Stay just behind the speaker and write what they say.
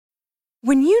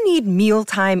When you need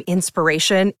mealtime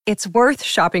inspiration, it's worth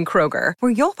shopping Kroger,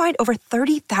 where you'll find over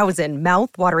 30,000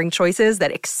 mouth-watering choices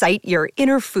that excite your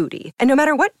inner foodie. And no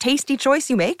matter what tasty choice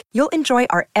you make, you'll enjoy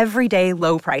our everyday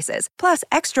low prices, plus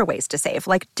extra ways to save,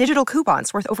 like digital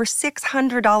coupons worth over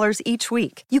 $600 each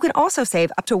week. You can also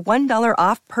save up to $1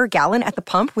 off per gallon at the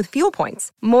pump with fuel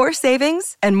points. More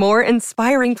savings and more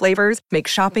inspiring flavors make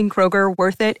shopping Kroger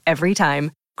worth it every time.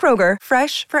 Kroger,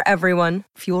 fresh for everyone.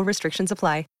 Fuel restrictions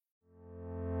apply.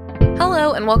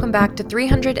 Hello and welcome back to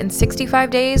 365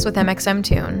 Days with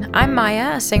mxmtoon. I'm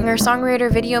Maya, a singer,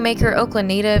 songwriter, video maker, Oakland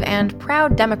native, and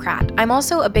proud Democrat. I'm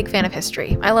also a big fan of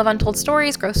history. I love untold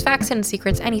stories, gross facts, hidden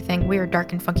secrets, anything weird,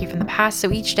 dark, and funky from the past,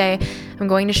 so each day I'm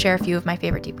going to share a few of my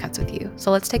favorite deep cuts with you.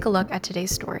 So let's take a look at today's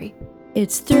story.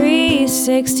 It's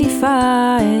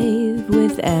 365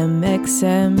 with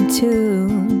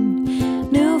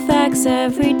mxmtoon. New facts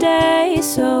every day,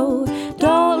 so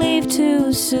don't leave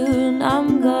too soon.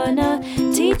 I'm gonna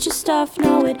teach you stuff,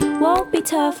 no it won't be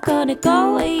tough. Gonna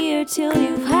go a year till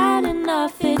you've had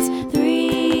enough. It's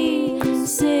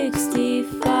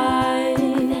 365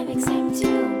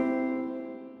 mxmtoon.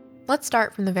 Let's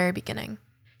start from the very beginning.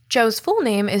 Joe's full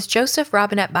name is Joseph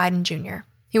Robinette Biden Jr.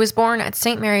 He was born at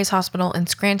St. Mary's Hospital in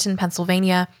Scranton,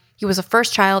 Pennsylvania. He was a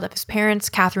first child of his parents,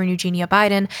 Catherine Eugenia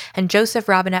Biden and Joseph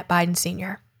Robinette Biden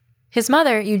Sr. His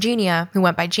mother, Eugenia, who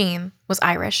went by Jean, was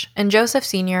Irish, and Joseph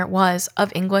Sr. was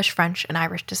of English, French, and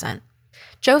Irish descent.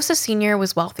 Joseph Sr.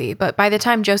 was wealthy, but by the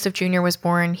time Joseph Jr. was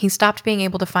born, he stopped being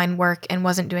able to find work and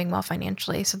wasn't doing well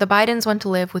financially, so the Bidens went to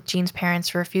live with Jean's parents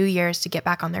for a few years to get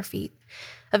back on their feet.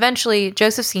 Eventually,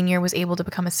 Joseph Sr. was able to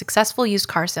become a successful used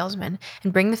car salesman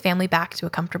and bring the family back to a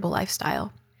comfortable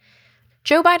lifestyle.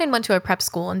 Joe Biden went to a prep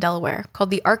school in Delaware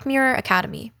called the Arkmuir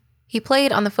Academy. He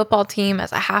played on the football team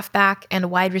as a halfback and a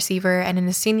wide receiver, and in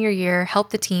his senior year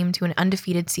helped the team to an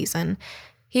undefeated season.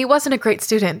 He wasn't a great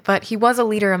student, but he was a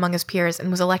leader among his peers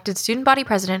and was elected student body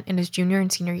president in his junior and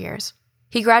senior years.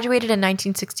 He graduated in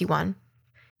 1961.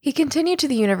 He continued to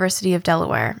the University of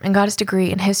Delaware and got his degree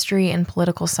in history and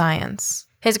political science.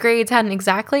 His grades hadn't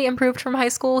exactly improved from high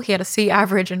school. He had a C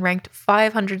average and ranked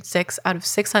 506 out of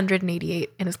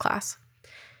 688 in his class.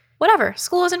 Whatever,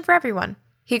 school isn't for everyone.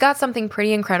 He got something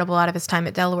pretty incredible out of his time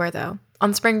at Delaware, though.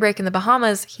 On spring break in the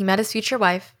Bahamas, he met his future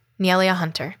wife, Nelia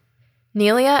Hunter.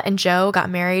 Nelia and Joe got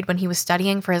married when he was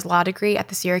studying for his law degree at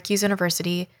the Syracuse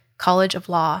University College of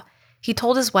Law. He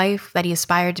told his wife that he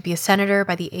aspired to be a senator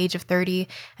by the age of 30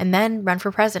 and then run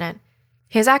for president.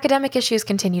 His academic issues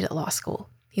continued at law school.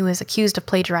 He was accused of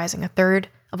plagiarizing a third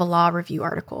of a law review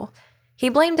article. He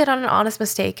blamed it on an honest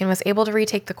mistake and was able to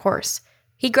retake the course.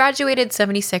 He graduated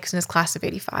 76 in his class of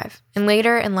 85, and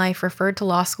later in life referred to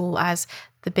law school as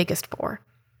the biggest bore.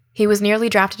 He was nearly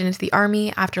drafted into the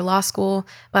Army after law school,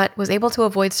 but was able to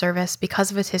avoid service because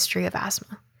of his history of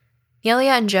asthma.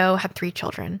 Nelia and Joe had 3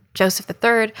 children, Joseph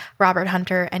III, Robert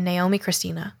Hunter, and Naomi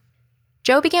Christina.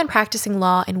 Joe began practicing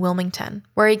law in Wilmington,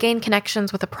 where he gained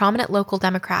connections with a prominent local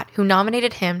Democrat who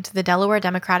nominated him to the Delaware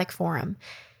Democratic Forum.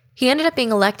 He ended up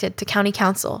being elected to county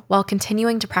council while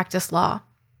continuing to practice law.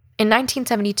 In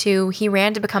 1972, he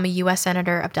ran to become a U.S.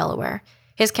 Senator of Delaware.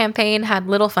 His campaign had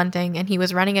little funding, and he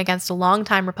was running against a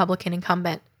longtime Republican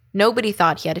incumbent. Nobody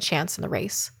thought he had a chance in the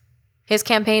race. His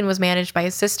campaign was managed by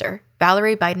his sister,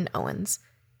 Valerie Biden Owens.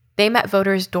 They met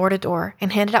voters door to door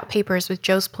and handed out papers with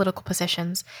Joe's political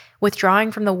positions,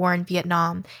 withdrawing from the war in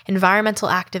Vietnam, environmental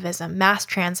activism, mass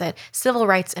transit, civil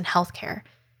rights, and healthcare.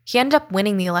 He ended up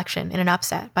winning the election in an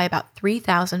upset by about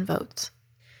 3,000 votes.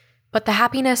 But the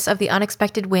happiness of the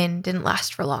unexpected win didn't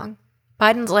last for long.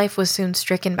 Biden's life was soon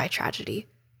stricken by tragedy.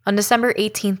 On December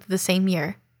 18th of the same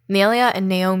year, Nelia and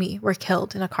Naomi were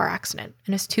killed in a car accident,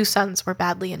 and his 2 sons were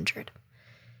badly injured.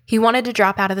 He wanted to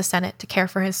drop out of the Senate to care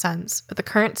for his sons, but the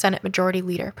current Senate Majority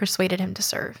Leader persuaded him to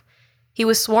serve. He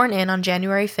was sworn in on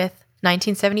January 5th,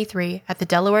 1973, at the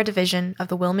Delaware Division of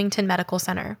the Wilmington Medical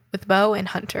Center with Bo and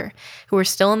Hunter, who were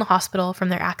still in the hospital from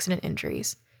their accident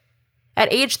injuries.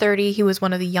 At age 30, he was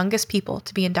one of the youngest people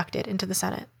to be inducted into the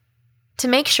Senate. To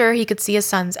make sure he could see his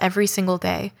sons every single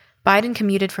day, Biden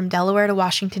commuted from Delaware to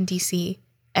Washington, D.C.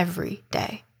 every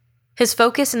day. His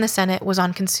focus in the Senate was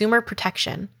on consumer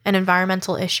protection and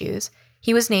environmental issues.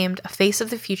 He was named a Face of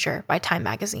the Future by Time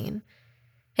magazine.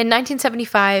 In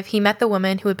 1975, he met the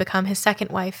woman who would become his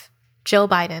second wife, Jill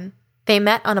Biden. They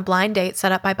met on a blind date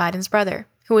set up by Biden's brother,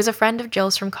 who was a friend of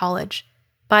Jill's from college.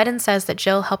 Biden says that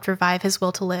Jill helped revive his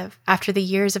will to live after the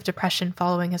years of depression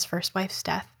following his first wife's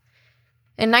death.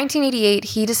 In 1988,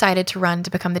 he decided to run to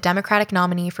become the Democratic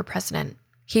nominee for president.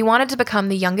 He wanted to become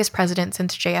the youngest president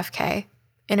since JFK.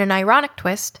 In an ironic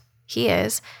twist, he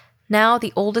is now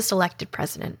the oldest elected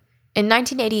president. In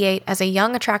 1988, as a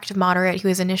young, attractive moderate, he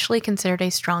was initially considered a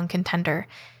strong contender.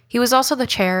 He was also the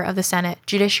chair of the Senate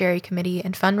Judiciary Committee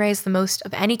and fundraised the most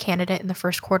of any candidate in the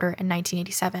first quarter in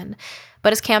 1987.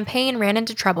 But his campaign ran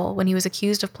into trouble when he was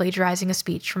accused of plagiarizing a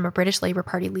speech from a British Labour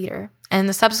Party leader. And in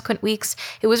the subsequent weeks,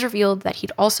 it was revealed that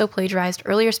he'd also plagiarized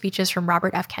earlier speeches from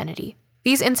Robert F. Kennedy.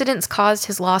 These incidents caused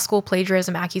his law school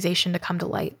plagiarism accusation to come to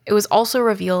light. It was also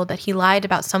revealed that he lied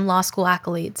about some law school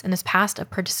accolades and his past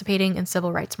of participating in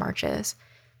civil rights marches.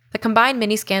 The combined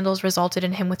mini-scandals resulted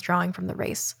in him withdrawing from the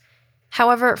race.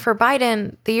 However, for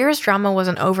Biden, the year's drama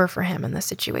wasn't over for him in this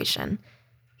situation.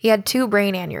 He had 2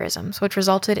 brain aneurysms, which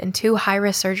resulted in 2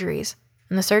 high-risk surgeries,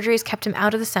 and the surgeries kept him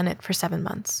out of the Senate for 7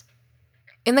 months.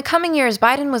 In the coming years,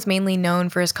 Biden was mainly known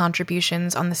for his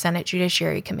contributions on the Senate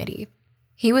Judiciary Committee.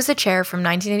 He was the chair from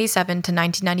 1987 to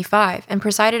 1995 and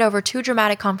presided over 2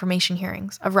 dramatic confirmation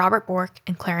hearings of Robert Bork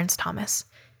and Clarence Thomas.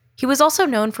 He was also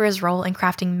known for his role in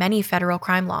crafting many federal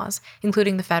crime laws,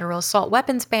 including the federal assault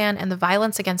weapons ban and the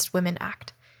Violence Against Women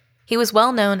Act. He was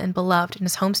well known and beloved in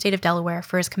his home state of Delaware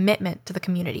for his commitment to the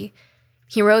community.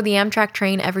 He rode the Amtrak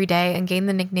train every day and gained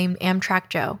the nickname Amtrak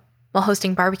Joe, while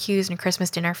hosting barbecues and Christmas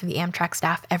dinner for the Amtrak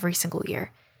staff every single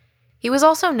year. He was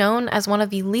also known as one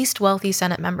of the least wealthy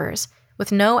Senate members,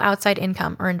 with no outside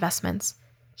income or investments.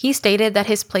 He stated that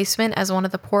his placement as one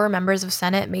of the poorer members of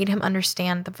Senate made him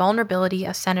understand the vulnerability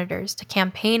of senators to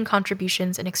campaign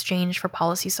contributions in exchange for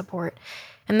policy support,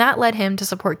 and that led him to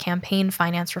support campaign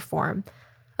finance reform.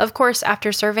 Of course,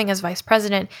 after serving as vice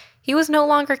president, he was no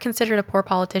longer considered a poor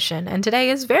politician, and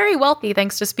today is very wealthy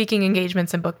thanks to speaking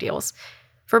engagements and book deals.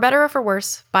 For better or for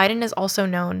worse, Biden is also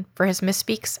known for his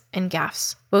misspeaks and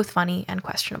gaffes, both funny and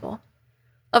questionable.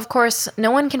 Of course,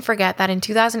 no one can forget that in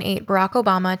 2008, Barack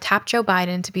Obama tapped Joe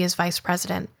Biden to be his vice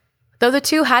president. Though the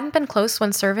two hadn't been close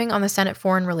when serving on the Senate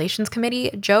Foreign Relations Committee,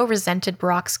 Joe resented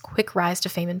Barack's quick rise to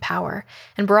fame and power,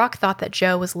 and Barack thought that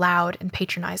Joe was loud and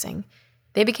patronizing.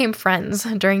 They became friends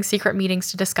during secret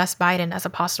meetings to discuss Biden as a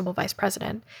possible vice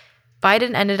president.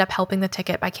 Biden ended up helping the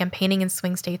ticket by campaigning in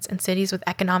swing states and cities with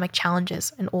economic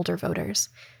challenges and older voters.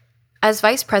 As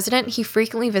vice president, he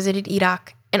frequently visited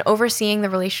Iraq, and overseeing the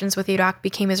relations with Iraq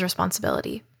became his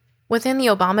responsibility. Within the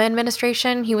Obama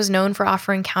administration, he was known for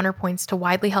offering counterpoints to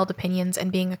widely held opinions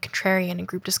and being a contrarian in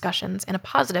group discussions in a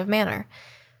positive manner.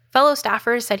 Fellow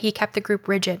staffers said he kept the group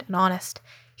rigid and honest.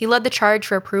 He led the charge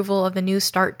for approval of the New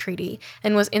START treaty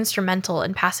and was instrumental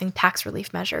in passing tax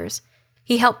relief measures.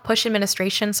 He helped push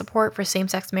administration support for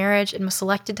same-sex marriage and was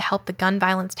selected to help the Gun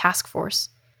Violence Task Force.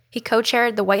 He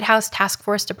co-chaired the White House Task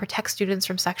Force to protect students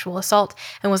from sexual assault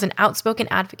and was an outspoken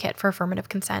advocate for affirmative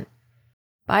consent.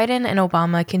 Biden and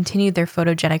Obama continued their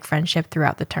photogenic friendship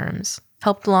throughout the terms,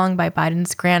 helped along by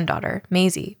Biden's granddaughter,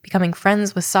 Maisie, becoming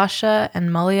friends with Sasha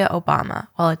and Malia Obama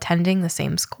while attending the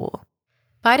same school.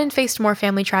 Biden faced more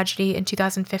family tragedy in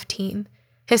 2015.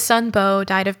 His son, Beau,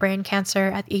 died of brain cancer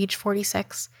at age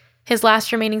 46. His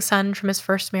last remaining son from his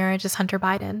first marriage is Hunter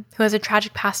Biden, who has a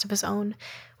tragic past of his own,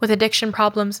 with addiction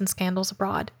problems and scandals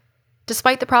abroad.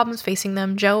 Despite the problems facing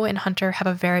them, Joe and Hunter have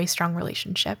a very strong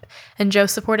relationship, and Joe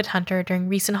supported Hunter during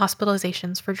recent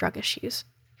hospitalizations for drug issues.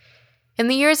 In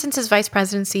the years since his vice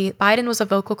presidency, Biden was a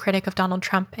vocal critic of Donald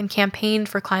Trump and campaigned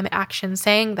for climate action,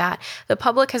 saying that the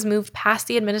public has moved past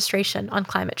the administration on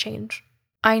climate change.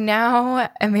 I now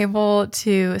am able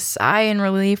to sigh in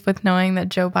relief with knowing that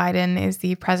Joe Biden is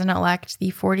the president-elect,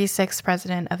 the 46th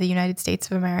president of the United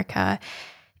States of America.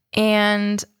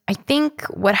 And I think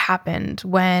what happened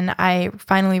when I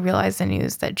finally realized the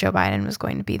news that Joe Biden was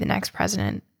going to be the next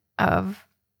president of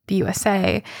the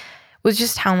USA was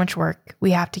just how much work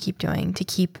we have to keep doing to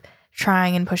keep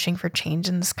trying and pushing for change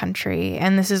in this country.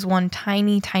 And this is one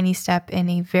tiny, tiny step in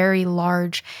a very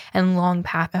large and long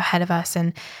path ahead of us.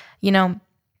 And, you know,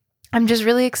 I'm just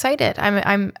really excited.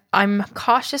 I'm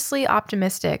cautiously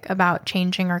optimistic about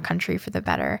changing our country for the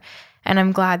better. And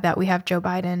I'm glad that we have Joe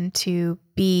Biden to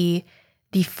be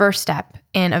the first step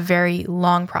in a very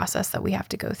long process that we have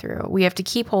to go through. We have to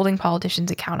keep holding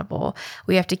politicians accountable.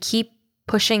 We have to keep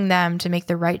pushing them to make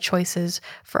the right choices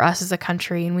for us as a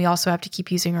country. And we also have to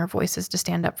keep using our voices to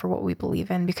stand up for what we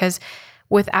believe in, because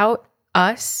without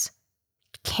us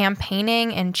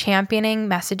campaigning and championing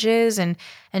messages and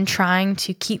trying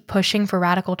to keep pushing for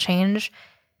radical change,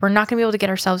 we're not going to be able to get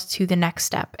ourselves to the next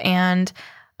step. And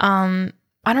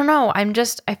I don't know.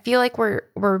 I feel like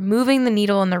we're moving the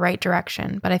needle in the right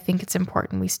direction, but I think it's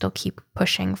important we still keep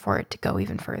pushing for it to go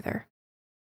even further.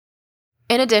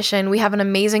 In addition, we have an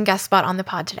amazing guest spot on the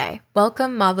pod today.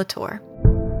 Welcome, Maude Latour.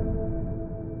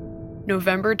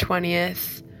 November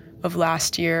 20th of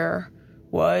last year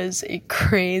was a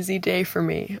crazy day for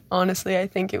me. Honestly, I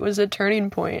think it was a turning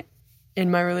point.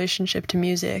 in my relationship to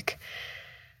music.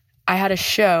 I had a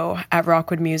show at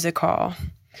Rockwood Music Hall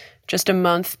just a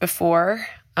month before.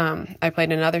 I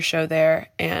played another show there,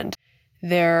 and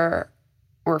there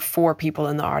were 4 people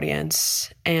in the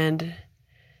audience. And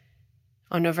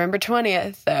on November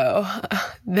 20th, though,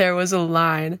 there was a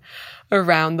line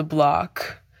around the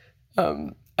block.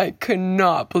 I could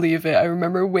not believe it. I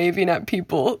remember waving at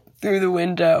people through the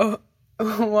window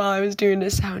while I was doing a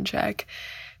sound check,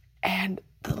 and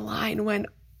the line went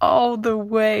all the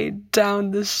way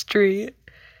down the street.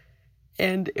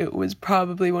 And it was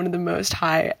probably one of the most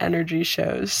high energy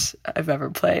shows I've ever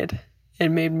played. It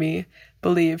made me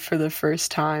believe for the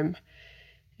first time.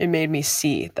 It made me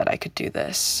see that I could do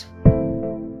this.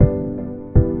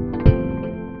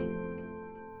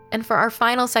 And for our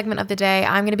final segment of the day,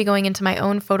 I'm going to be going into my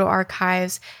own photo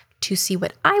archives to see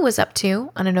what I was up to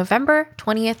on a November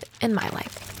 20th in my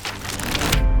life.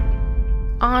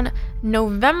 On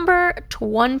November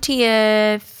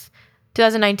 20th,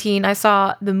 2019, I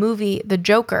saw the movie The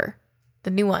Joker,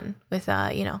 the new one with,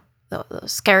 the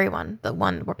scary one, the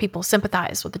one where people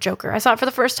sympathize with the Joker. I saw it for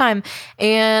the first time,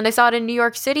 and I saw it in New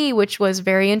York City, which was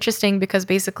very interesting because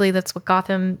basically that's what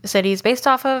Gotham City is based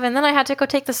off of. And then I had to go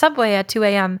take the subway at 2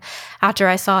 a.m. after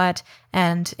I saw it.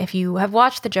 And if you have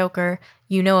watched The Joker,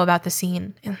 you know about the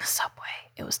scene in the subway.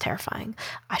 It was terrifying.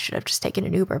 I should have just taken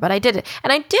an Uber, but I did it.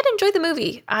 And I did enjoy the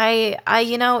movie. I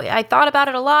thought about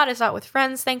it a lot. I saw it with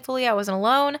friends. Thankfully, I wasn't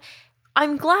alone.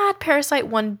 I'm glad Parasite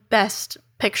won Best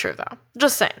Picture, though.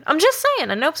 Just saying. I'm just saying.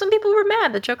 I know some people were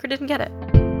mad that Joker didn't get it.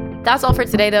 That's all for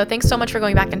today, though. Thanks so much for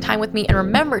going back in time with me. And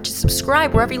remember to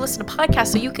subscribe wherever you listen to podcasts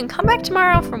so you can come back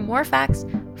tomorrow for more facts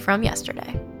from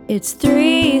yesterday. It's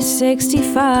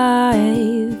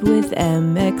 365 with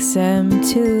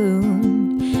MXM2.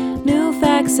 New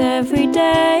facts every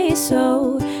day,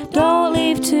 so don't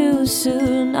leave too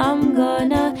soon. I'm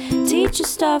gonna teach you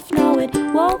stuff, no it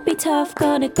won't be tough.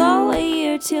 Gonna go a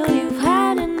year till you've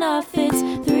had enough. It's